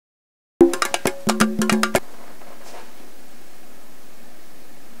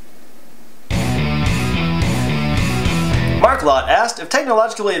if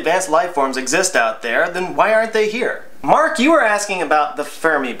technologically advanced life forms exist out there, then why aren't they here? Mark, you were asking about the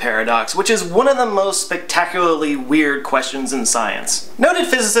Fermi Paradox, which is one of the most spectacularly weird questions in science. Noted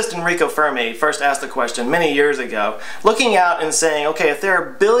physicist Enrico Fermi first asked the question many years ago, looking out and saying, okay, if there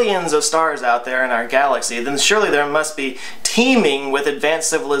are billions of stars out there in our galaxy, then surely there must be teeming with advanced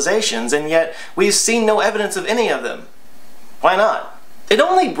civilizations, and yet we've seen no evidence of any of them. Why not? It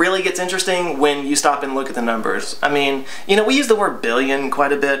only really gets interesting when you stop and look at the numbers. I mean, you know, we use the word billion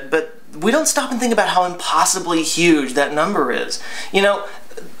quite a bit, but we don't stop and think about how impossibly huge that number is. You know,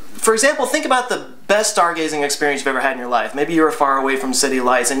 for example, think about the best stargazing experience you've ever had in your life. Maybe you were far away from city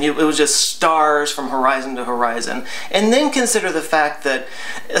lights and it was just stars from horizon to horizon. And then consider the fact that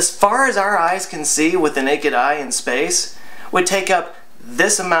as far as our eyes can see with the naked eye in space would take up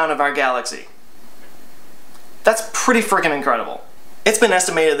this amount of our galaxy. That's pretty freaking incredible. It's been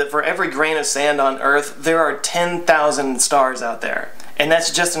estimated that for every grain of sand on Earth, there are 10,000 stars out there. And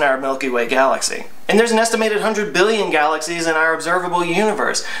that's just in our Milky Way galaxy. And there's an estimated 100 billion galaxies in our observable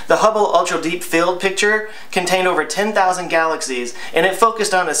universe. The Hubble Ultra Deep Field picture contained over 10,000 galaxies, and it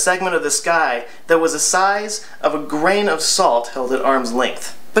focused on a segment of the sky that was the size of a grain of salt held at arm's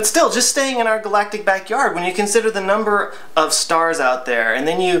length. But still, just staying in our galactic backyard, when you consider the number of stars out there, and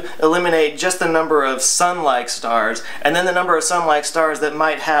then you eliminate just the number of sun-like stars, and then the number of sun-like stars that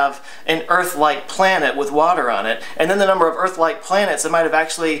might have an Earth-like planet with water on it, and then the number of Earth-like planets that might have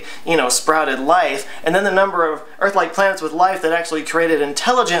actually, you know, sprouted life, and then the number of Earth-like planets with life that actually created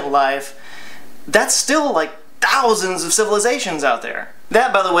intelligent life, that's still like thousands of civilizations out there.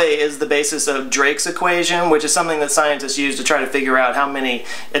 That, by the way, is the basis of Drake's equation, which is something that scientists use to try to figure out how many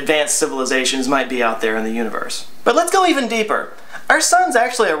advanced civilizations might be out there in the universe. But let's go even deeper. Our sun's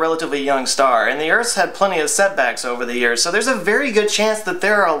actually a relatively young star, and the Earth's had plenty of setbacks over the years, so there's a very good chance that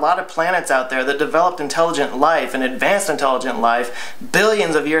there are a lot of planets out there that developed intelligent life and advanced intelligent life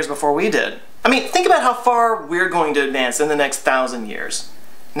billions of years before we did. I mean, think about how far we're going to advance in the next 1,000 years.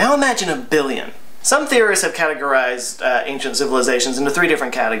 Now imagine a billion. Some theorists have categorized ancient civilizations into 3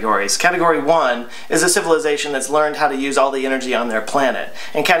 different categories. Category 1 is a civilization that's learned how to use all the energy on their planet.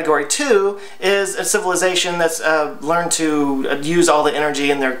 And Category 2 is a civilization that's learned to use all the energy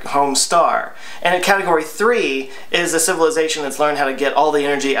in their home star. And in Category 3 is a civilization that's learned how to get all the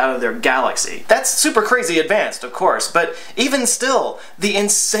energy out of their galaxy. That's super crazy advanced, of course, but even still, the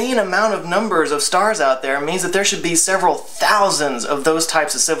insane amount of numbers of stars out there means that there should be several thousands of those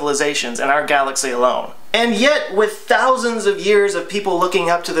types of civilizations in our galaxy alone. And yet, with thousands of years of people looking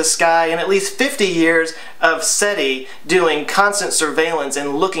up to the sky and at least 50 years of SETI doing constant surveillance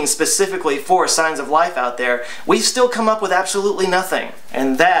and looking specifically for signs of life out there, we've still come up with absolutely nothing.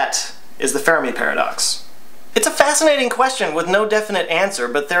 And that is the Fermi Paradox. It's a fascinating question with no definite answer,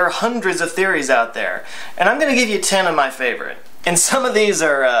 but there are hundreds of theories out there. And I'm going to give you 10 of my favorite. And some of these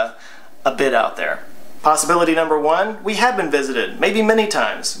are a bit out there. Possibility number 1, we have been visited, maybe many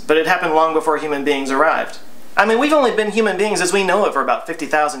times, but it happened long before human beings arrived. I mean, we've only been human beings as we know it for about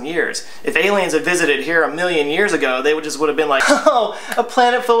 50,000 years. If aliens had visited here 1,000,000 years ago, they would have been like, oh, a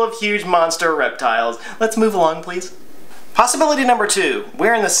planet full of huge monster reptiles. Let's move along, please. Possibility number 2,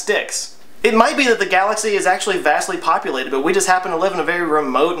 we're in the sticks. It might be that the galaxy is actually vastly populated, but we just happen to live in a very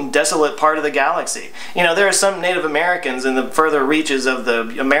remote and desolate part of the galaxy. You know, there are some Native Americans in the further reaches of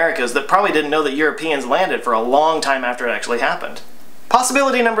the Americas that probably didn't know that Europeans landed for a long time after it actually happened.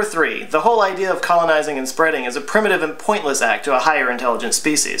 Possibility number 3, the whole idea of colonizing and spreading is a primitive and pointless act to a higher intelligent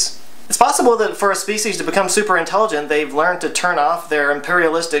species. It's possible that for a species to become super intelligent, they've learned to turn off their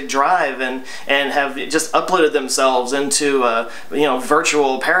imperialistic drive and have just uploaded themselves into a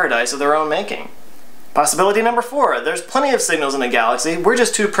virtual paradise of their own making. Possibility number 4, there's plenty of signals in the galaxy, we're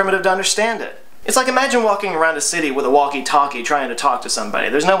just too primitive to understand it. It's like imagine walking around a city with a walkie-talkie trying to talk to somebody.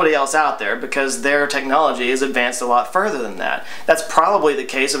 There's nobody else out there because their technology is advanced a lot further than that. That's probably the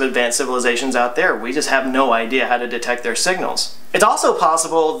case of advanced civilizations out there. We just have no idea how to detect their signals. It's also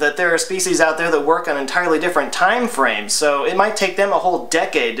possible that there are species out there that work on entirely different time frames, so it might take them a whole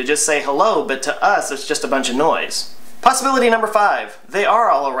decade to just say hello, but to us it's just a bunch of noise. Possibility number 5, they are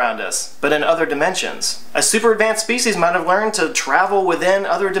all around us, but in other dimensions. A super advanced species might have learned to travel within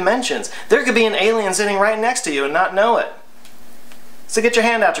other dimensions. There could be an alien sitting right next to you and not know it. So get your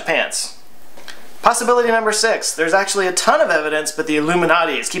hand out your pants. Possibility number 6, there's actually a ton of evidence, but the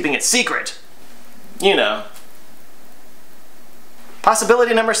Illuminati is keeping it secret. You know.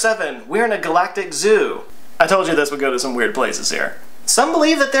 Possibility number 7, we're in a galactic zoo. I told you this would go to some weird places here. Some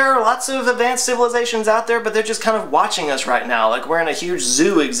believe that there are lots of advanced civilizations out there, but they're just kind of watching us right now, like we're in a huge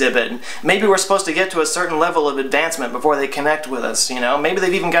zoo exhibit. Maybe we're supposed to get to a certain level of advancement before they connect with us, you know? Maybe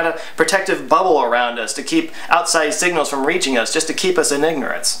they've even got a protective bubble around us to keep outside signals from reaching us, just to keep us in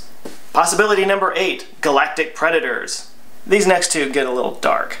ignorance. Possibility number 8, Galactic Predators. These next two get a little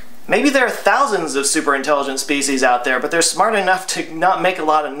dark. Maybe there are thousands of super intelligent species out there, but they're smart enough to not make a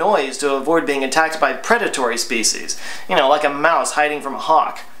lot of noise to avoid being attacked by predatory species. You know, like a mouse hiding from a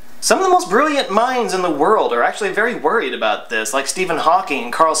hawk. Some of the most brilliant minds in the world are actually very worried about this, like Stephen Hawking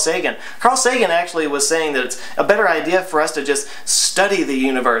and Carl Sagan. Carl Sagan actually was saying that it's a better idea for us to just study the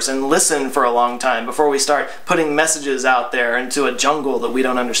universe and listen for a long time before we start putting messages out there into a jungle that we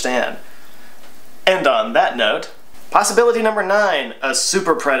don't understand. And on that note, possibility number 9, a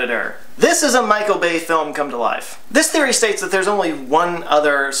super predator. This is a Michael Bay film come to life. This theory states that there's only one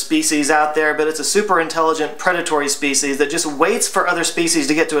other species out there, but it's a super intelligent predatory species that just waits for other species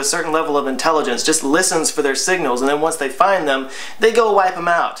to get to a certain level of intelligence, just listens for their signals, and then once they find them, they go wipe them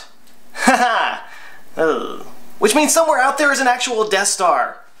out. Haha! Which means somewhere out there is an actual Death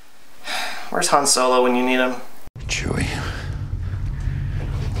Star. Where's Han Solo when you need him? Chewie,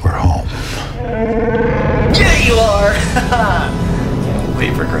 we're home. Yeah, you are! Can't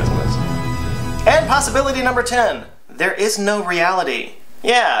wait for Christmas. And possibility number 10. There is no reality.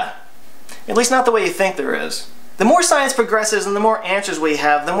 Yeah. At least not the way you think there is. The more science progresses and the more answers we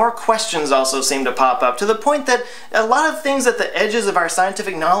have, the more questions also seem to pop up, to the point that a lot of things at the edges of our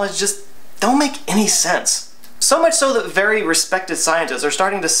scientific knowledge just don't make any sense. So much so that very respected scientists are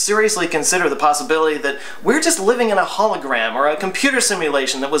starting to seriously consider the possibility that we're just living in a hologram or a computer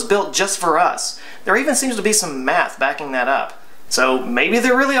simulation that was built just for us. There even seems to be some math backing that up. So maybe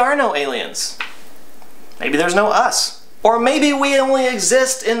there really are no aliens. Maybe there's no us. Or maybe we only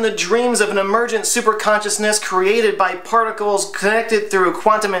exist in the dreams of an emergent superconsciousness created by particles connected through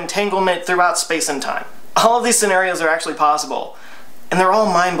quantum entanglement throughout space and time. All of these scenarios are actually possible, and they're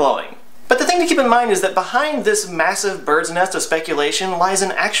all mind-blowing. But the thing to keep in mind is that behind this massive bird's nest of speculation lies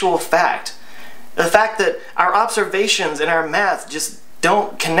an actual fact. The fact that our observations and our math just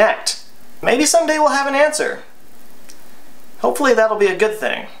don't connect. Maybe someday we'll have an answer. Hopefully that'll be a good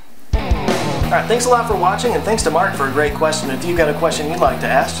thing. Alright, thanks a lot for watching, and thanks to Mark for a great question. If you've got a question you'd like to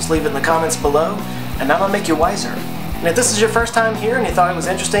ask, just leave it in the comments below, and I'll make you wiser. And if this is your first time here and you thought it was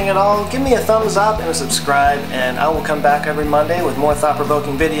interesting at all, give me a thumbs up and a subscribe, and I will come back every Monday with more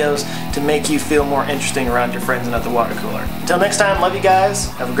thought-provoking videos to make you feel more interesting around your friends and at the water cooler. Until next time, love you guys,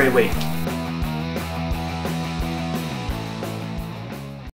 have a great week.